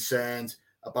concerned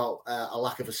about a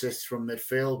lack of assists from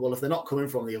midfield? Well, if they're not coming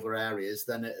from the other areas,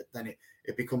 then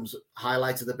it becomes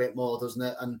highlighted a bit more, doesn't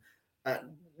it? And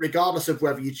regardless of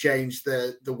whether you change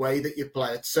the way that you play,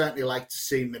 I'd certainly like to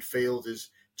see midfielders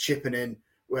chipping in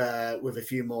with a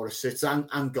few more assists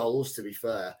and goals, to be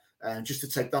fair, and just to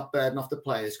take that burden off the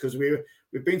players, because we've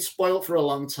been spoilt for a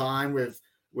long time with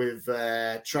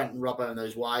Trent and Robbo in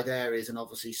those wide areas, and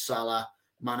obviously Salah,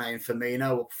 Mane, and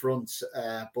Firmino up front.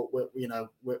 But we're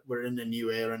in a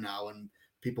new era now, and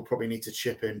people probably need to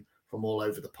chip in from all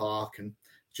over the park, and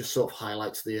just sort of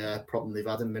highlights the problem they've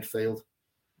had in midfield.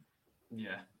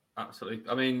 Yeah, absolutely.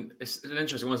 I mean, it's an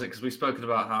interesting one, isn't it? Because we've spoken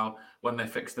about how when they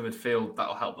fix the midfield,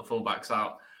 that'll help the fullbacks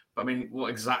out. But I mean, what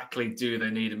exactly do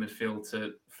they need in midfield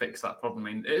to fix that problem?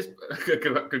 I mean, it is a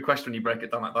good question when you break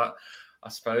it down like that, I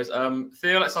suppose.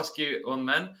 Theo, let's ask you one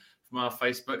then from our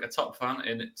Facebook, a top fan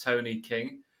in Tony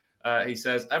King. He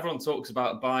says, everyone talks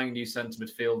about buying new centre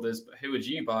midfielders, but who would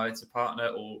you buy to partner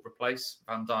or replace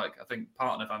Van Dijk? I think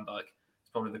partner Van Dijk is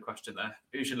probably the question there.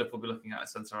 Who should Liverpool be looking at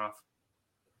centre half?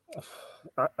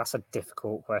 That's a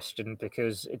difficult question,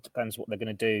 because it depends what they're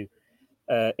going to do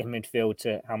in midfield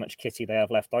to how much kitty they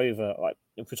have left over. Like,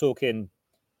 if we're talking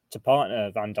to partner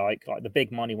Van Dijk, like the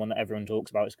big money one that everyone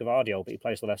talks about is Gvardiol, but he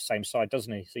plays on the same side,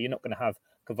 doesn't he? So you're not going to have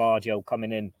Gvardiol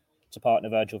coming in to partner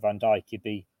Virgil van Dijk. You'd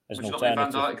be as an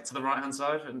alternative. Van Dijk to the right hand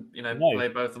side and play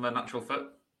both on their natural foot.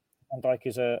 Van Dijk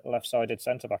is a left-sided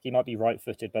centre back. He might be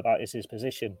right-footed, but that is his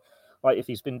position. Like, if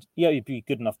he's been, he'd be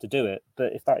good enough to do it.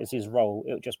 But if that is his role,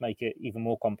 it'll just make it even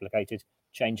more complicated,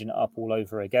 changing it up all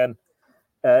over again.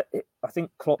 I think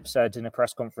Klopp said in a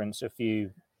press conference a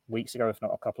few weeks ago, if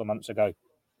not a couple of months ago,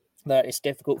 that it's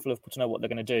difficult for Liverpool to know what they're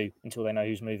going to do until they know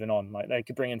who's moving on. Like, they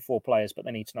could bring in 4 players, but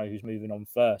they need to know who's moving on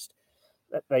first.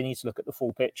 They need to look at the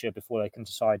full picture before they can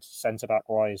decide centre-back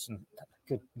wise, and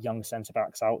good young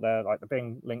centre-backs out there. Like, they're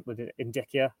being linked with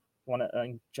Ndicka, one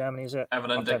in Germany, is it? Evan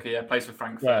Ndicka, plays for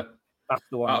Frankfurt. Yeah, that's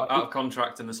the one. Out of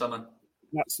contract in the summer.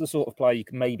 That's the sort of player you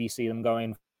can maybe see them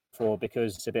going for,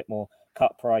 because it's a bit more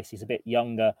cut price. He's a bit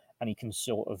younger, and he can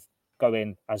sort of go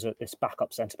in as this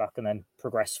backup centre-back and then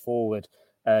progress forward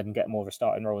and get more of a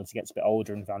starting role as he gets a bit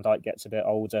older and Van Dijk gets a bit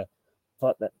older.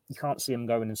 But you can't see him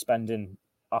going and spending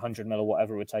 100 mil or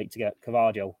whatever it would take to get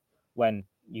Gvardiol when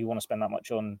you want to spend that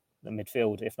much on the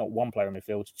midfield, if not one player in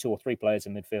midfield, 2 or 3 players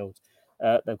in midfield.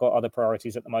 They've got other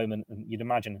priorities at the moment, and you'd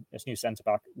imagine this new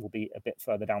centre-back will be a bit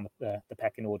further down the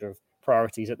pecking order of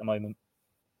priorities at the moment.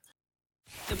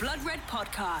 The Blood Red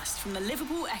Podcast from the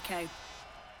Liverpool Echo.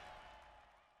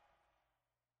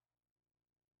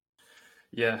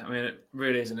 Yeah, I mean, it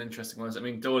really is an interesting one. I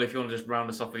mean, Doyle, if you want to just round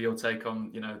us off with your take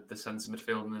on, the centre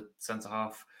midfield and the centre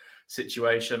half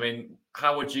situation. I mean,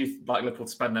 how would you like Liverpool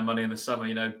to spend their money in the summer?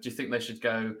 Do you think they should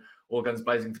go all guns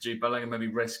blazing for Jude Bellingham and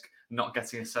maybe risk not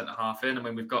getting a centre half in? I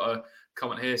mean, we've got a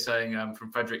comment here saying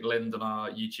from Frederick Lind on our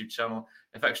YouTube channel,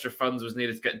 if extra funds was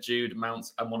needed to get Jude,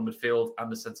 Mount and one midfield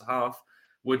and a centre half,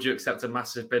 would you accept a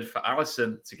massive bid for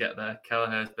Alisson to get there? Kelleher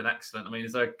has been excellent. I mean,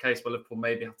 is there a case where Liverpool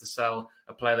maybe have to sell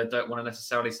a player they don't want to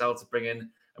necessarily sell to bring in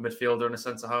a midfielder and a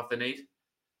centre half they need?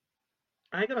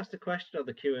 I got asked a question on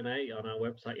the Q&A on our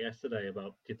website yesterday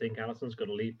about, do you think Alisson's going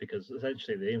to leave? Because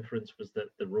essentially the inference was that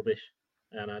the rubbish.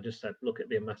 And I just said, look, it'd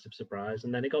be a massive surprise.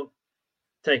 And then it got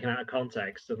taken out of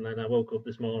context. And then I woke up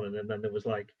this morning and then there was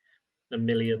like a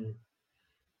million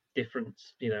different,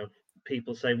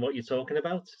 people saying what you're talking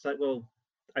about. It's like, well,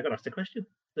 I got asked a question.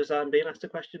 Does I'm being asked a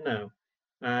question now?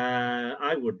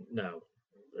 I wouldn't know.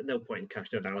 No point in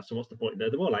cashing out Alisson. What's the point?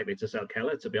 They're more likely to sell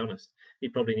Kelleher, to be honest. He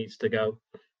probably needs to go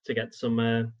to get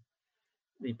some.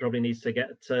 He probably needs to get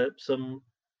some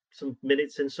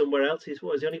minutes in somewhere else. He's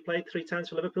only played 3 times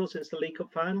for Liverpool since the League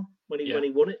Cup final when he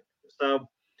won it. So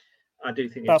I do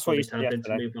think it's probably time for him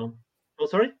to move on. Oh,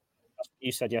 sorry. That's what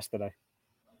you said yesterday.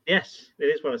 Yes, it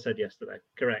is what I said yesterday.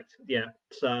 Correct. Yeah.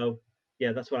 So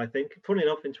yeah, that's what I think. Funny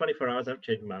enough, in 24 hours, I've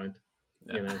changed my mind.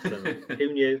 Yeah. So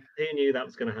who knew that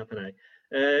was going to happen?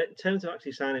 In terms of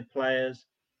actually signing players,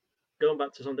 going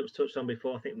back to something that was touched on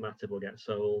before, I think Matip will get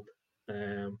sold.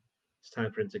 It's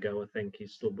time for him to go. I think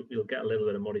you'll get a little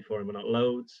bit of money for him, but not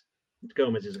loads.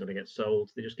 Gomez isn't going to get sold.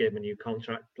 They just gave him a new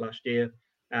contract last year,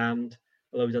 and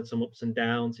although he's had some ups and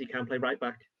downs, he can play right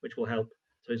back, which will help.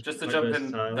 So he's just to jump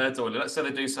versatile. In there, Doyle, let's say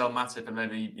they do sell Matip and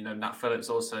maybe Nat Phillips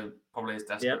also probably is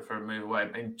desperate for a move away.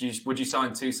 I mean, would you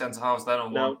sign 2 centre halves then or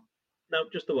one? No,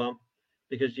 just the one,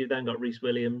 because you've then got Reece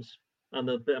Williams and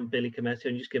Billy Cometti,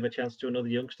 and you just give a chance to another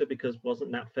youngster, because wasn't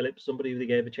Nat Phillips somebody who they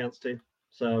gave a chance to?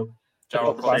 So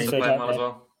Gerald Quansah playing well as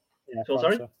well. Yeah, so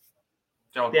sorry.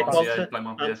 Gerald Quansah playing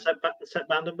well. And Sepp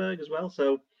Vandenberg as well.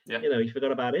 So you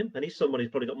forgot about him, and he's someone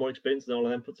who's probably got more experience than all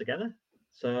of them put together.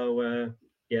 So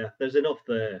there's enough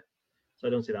there. So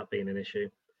I don't see that being an issue.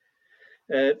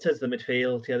 In terms of the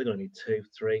midfield, they're going to need 2,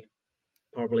 3,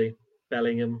 probably.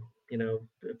 Bellingham,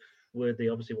 Worthy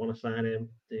obviously want to sign him.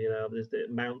 There's the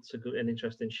Mount's an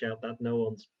interesting shout that no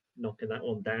one's knocking that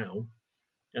one down.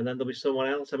 And then there'll be someone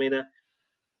else. I mean,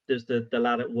 there's the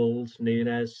lad at Wolves,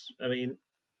 Nunes. I mean,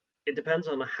 it depends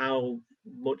on how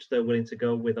much they're willing to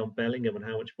go with on Bellingham and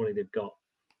how much money they've got,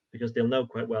 because they'll know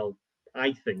quite well.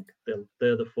 I think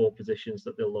they're the 4 positions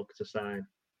that they'll look to sign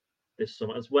this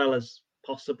summer, as well as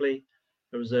possibly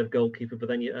a reserve goalkeeper. But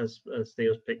then, as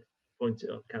Theo's pointed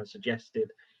or kind of suggested,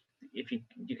 if you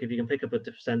can pick up a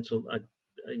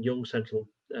young central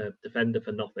defender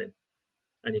for nothing,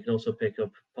 and you can also pick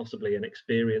up possibly an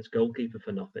experienced goalkeeper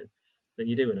for nothing, then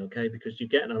you're doing okay, because you're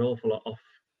getting an awful lot off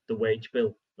the wage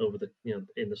bill over the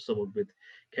in the summer with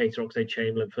Keita,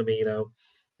 Oxlade-Chamberlain, Firmino,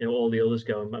 all the others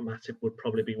going. Matip would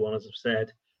probably be one, as I've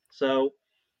said. So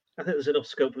I think there's enough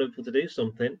scope for Liverpool to do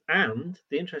something. And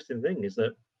the interesting thing is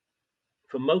that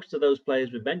for most of those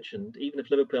players we've mentioned, even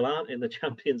if Liverpool aren't in the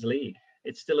Champions League,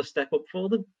 it's still a step up for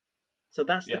them. So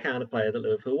that's the kind of player that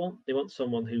Liverpool want. They want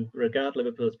someone who regard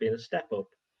Liverpool as being a step up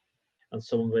and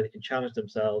someone where they can challenge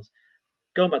themselves.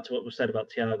 Going back to what was said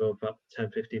about Thiago about 10,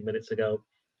 15 minutes ago,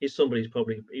 he's somebody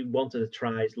who's he wanted to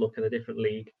try his luck in a different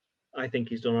league. I think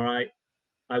he's done all right.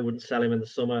 I wouldn't sell him in the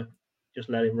summer. Just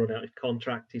let him run out his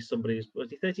contract. He's somebody was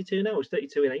he 32 now? He's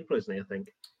 32 in April, isn't he? I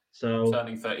think. So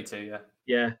turning 32, yeah.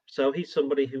 Yeah. So he's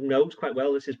somebody who knows quite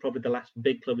well this is probably the last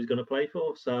big club he's going to play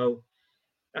for. So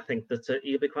I think that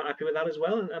he'll be quite happy with that as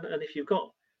well. And if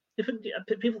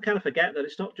people kind of forget that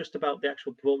it's not just about the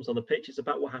actual performance on the pitch, it's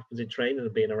about what happens in training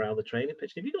and being around the training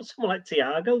pitch. And if you've got someone like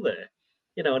Thiago there,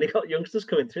 and you've got youngsters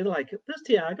coming through, they're like, there's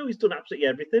Thiago, he's done absolutely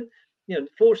everything.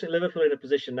 Fortunately, Liverpool are in a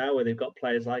position now where they've got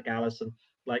players like Alisson,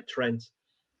 like Trent,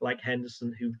 like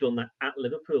Henderson, who've done that at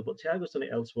Liverpool, but Thiago's done it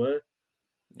elsewhere.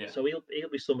 Yeah. So he'll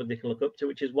be somebody they can look up to,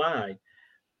 which is why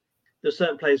there's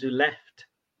certain players who left,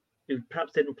 who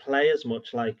perhaps didn't play as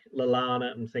much, like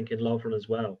Lallana and thinking Lovren as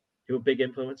well, who are big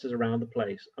influences around the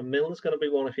place. And Milner's going to be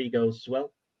one if he goes as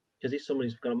well, because he's somebody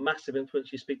who's got a massive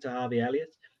influence. You speak to Harvey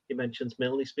Elliott, he mentions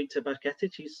Milner. You speak to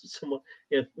Bajcetic, he's someone.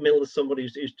 Milner's somebody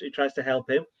who tries to help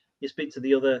him. You speak to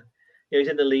the other. He's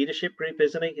in the leadership group,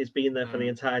 isn't he? He's been there for the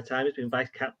entire time. He's been vice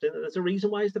captain. There's a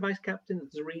reason why he's the vice captain.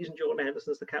 There's a reason Jordan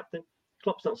Henderson's the captain.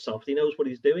 Klopp's not soft. He knows what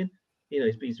he's doing.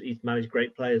 he's managed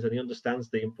great players, and he understands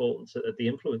the influence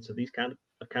of these kind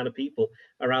of people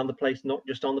around the place, not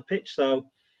just on the pitch. So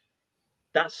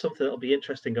that's something that'll be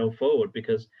interesting going forward,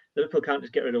 because Liverpool can't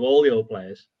just get rid of all the old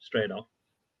players straight off,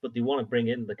 but they want to bring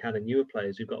in the kind of newer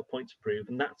players who've got a point to prove,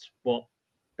 and that's what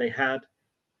they had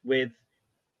with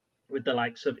the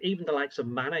likes of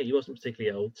Mane. He wasn't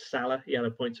particularly old. Salah, he had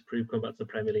a point to prove coming back to the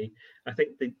Premier League. I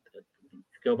think they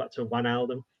go back to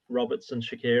Wijnaldum, Robertson,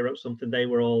 Shaqiri, something. They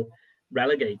were all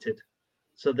relegated,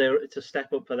 so it's a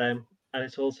step up for them, and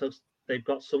it's also they've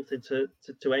got something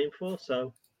to aim for.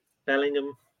 So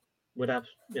Bellingham would have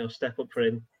step up for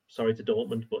him. Sorry to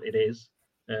Dortmund, but it is.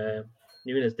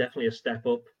 Nunes definitely a step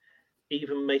up.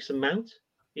 Even Mason Mount,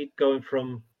 he'd going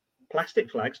from plastic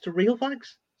flags to real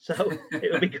flags. So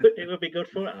it would be good. It would be good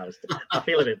for us. I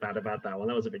feel a bit bad about that one.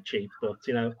 That was a bit cheap, but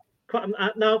no,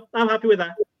 I'm happy with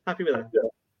that. Happy with that.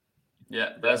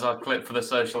 Yeah, there's our clip for the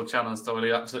social channels,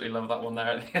 Doyle. Absolutely love that one there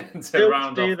at the end.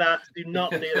 Don't do that. Do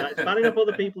not do that. It's bad enough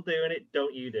other people doing it.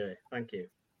 Don't you do it. Thank you.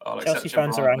 Chelsea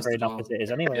fans are angry enough as it is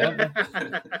anyway, aren't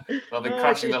they? They'll be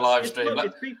crashing the live stream.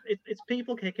 It's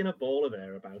people kicking a ball of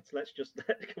air about. Let's just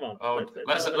come on. Oh,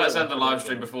 let's end the live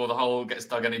stream before the hole gets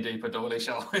dug any deeper, Doyle,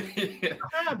 shall we?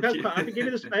 I can give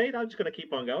you the spade. I'm just going to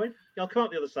keep on going. I'll come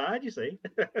up the other side, you see.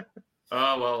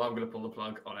 Oh, well, I'm going to pull the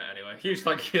plug on it anyway. Huge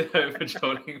thank you, though, for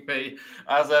joining me.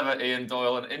 As ever, Ian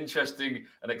Doyle, an interesting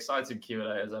and exciting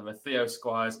Q&A as ever. Theo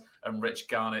Squires and Rich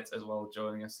Garnett as well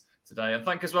joining us today. And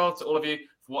thank you as well to all of you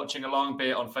for watching along, be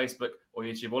it on Facebook or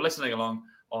YouTube, or listening along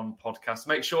on podcasts.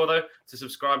 Make sure, though, to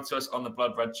subscribe to us on the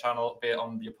Blood Red channel, be it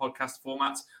on your podcast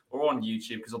format or on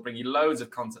YouTube, because we'll bring you loads of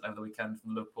content over the weekend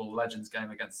from the Liverpool Legends game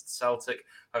against Celtic.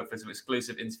 Hopefully some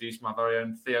exclusive interviews from our very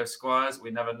own Theo Squires. We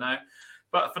never know.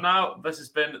 But for now, this has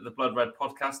been the Blood Red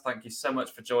podcast. Thank you so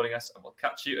much for joining us, and we'll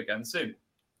catch you again soon.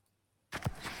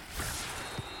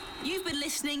 You've been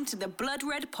listening to the Blood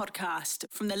Red podcast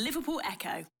from the Liverpool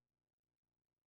Echo.